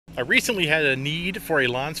I recently had a need for a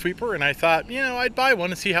lawn sweeper, and I thought, I'd buy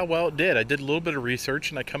one and see how well it did. I did a little bit of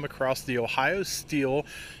research, and I come across the Ohio Steel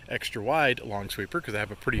extra wide lawn sweeper because I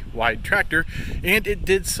have a pretty wide tractor, and it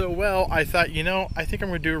did so well. I thought, I think I'm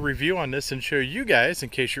going to do a review on this and show you guys, in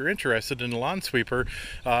case you're interested in a lawn sweeper,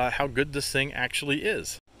 how good this thing actually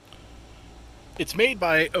is. It's made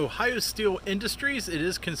by Ohio Steel Industries. It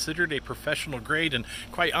is considered a professional grade, and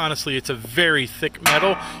quite honestly, it's a very thick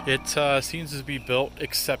metal. It seems to be built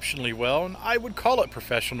exceptionally well, and I would call it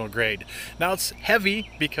professional grade. Now, it's heavy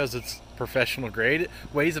because it's professional grade. It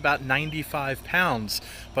weighs about 95 pounds,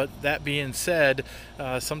 but that being said,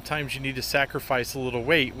 sometimes you need to sacrifice a little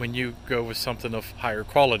weight when you go with something of higher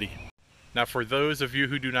quality. Now, for those of you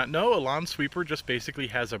who do not know, a lawn sweeper just basically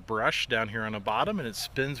has a brush down here on the bottom, and it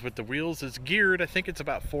spins with the wheels. It's geared, I think it's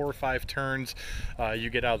about 4 or 5 turns you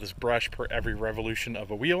get out of this brush per every revolution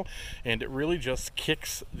of a wheel, and it really just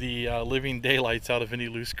kicks the living daylights out of any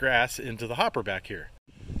loose grass into the hopper back here.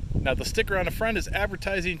 Now, the sticker on the front is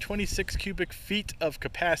advertising 26 cubic feet of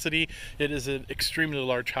capacity. It is an extremely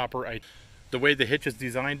large hopper. The way the hitch is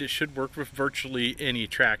designed, it should work with virtually any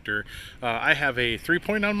tractor. I have a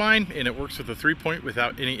 3-point on mine, and it works with a 3-point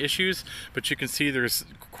without any issues, but you can see there's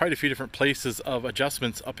quite a few different places of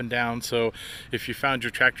adjustments up and down, so if you found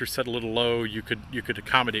your tractor set a little low, you could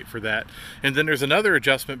accommodate for that. And then there's another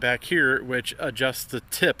adjustment back here which adjusts the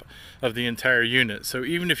tip of the entire unit. So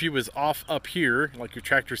even if you was off up here, like your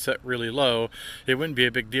tractor set really low, it wouldn't be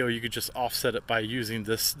a big deal. You could just offset it by using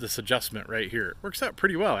this adjustment right here. It works out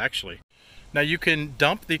pretty well, actually. Now, you can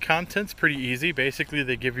dump the contents pretty easy. Basically,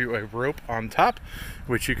 they give you a rope on top,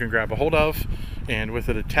 which you can grab a hold of, and with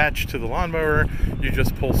it attached to the lawnmower, you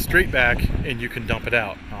just pull straight back and you can dump it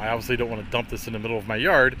out. Now, I obviously don't want to dump this in the middle of my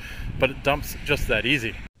yard, but it dumps just that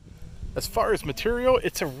easy. As far as material,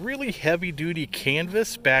 it's a really heavy-duty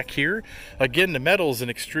canvas back here. Again, the metal is an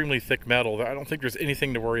extremely thick metal. I don't think there's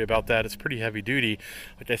anything to worry about that. It's pretty heavy-duty.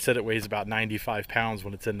 Like I said, it weighs about 95 pounds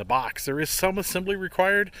when it's in the box. There is some assembly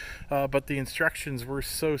required, but the instructions were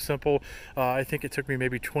so simple. I think it took me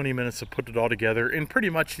maybe 20 minutes to put it all together, and pretty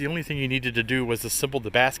much the only thing you needed to do was assemble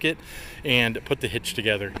the basket and put the hitch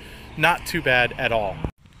together. Not too bad at all.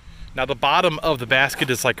 Now, the bottom of the basket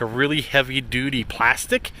is like a really heavy-duty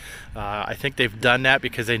plastic. I think they've done that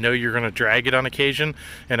because they know you're going to drag it on occasion,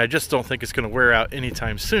 and I just don't think it's going to wear out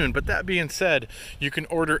anytime soon. But that being said, you can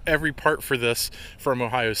order every part for this from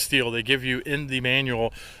Ohio Steel. They give you in the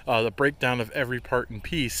manual the breakdown of every part and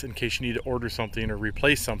piece in case you need to order something or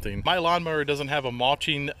replace something. My lawnmower doesn't have a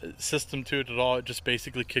mulching system to it at all. It just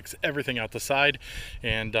basically kicks everything out the side,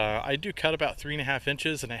 and I do cut about 3.5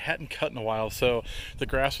 inches, and I hadn't cut in a while, so the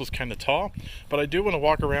grass was kind of tall. But I do want to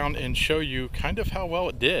walk around and show you kind of how well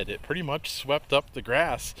it did. It pretty much swept up the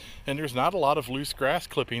grass, and there's not a lot of loose grass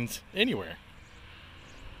clippings anywhere.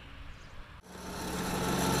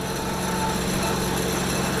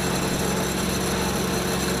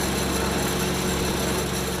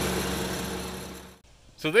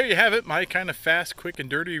 So there you have it, my kind of fast, quick, and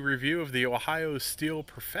dirty review of the Ohio Steel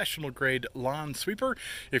professional grade lawn sweeper.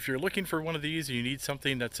 If you're looking for one of these and you need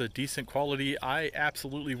something that's a decent quality, I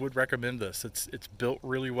absolutely would recommend this. It's built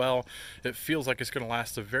really well. It feels like it's going to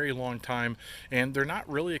last a very long time, and they're not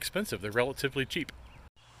really expensive. They're relatively cheap.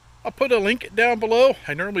 I'll put a link down below.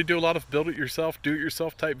 I normally do a lot of build-it-yourself,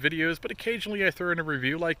 do-it-yourself type videos, but occasionally I throw in a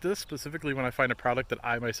review like this, specifically when I find a product that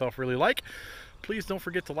I myself really like. Please don't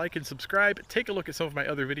forget to like and subscribe. Take a look at some of my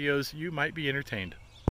other videos. You might be entertained.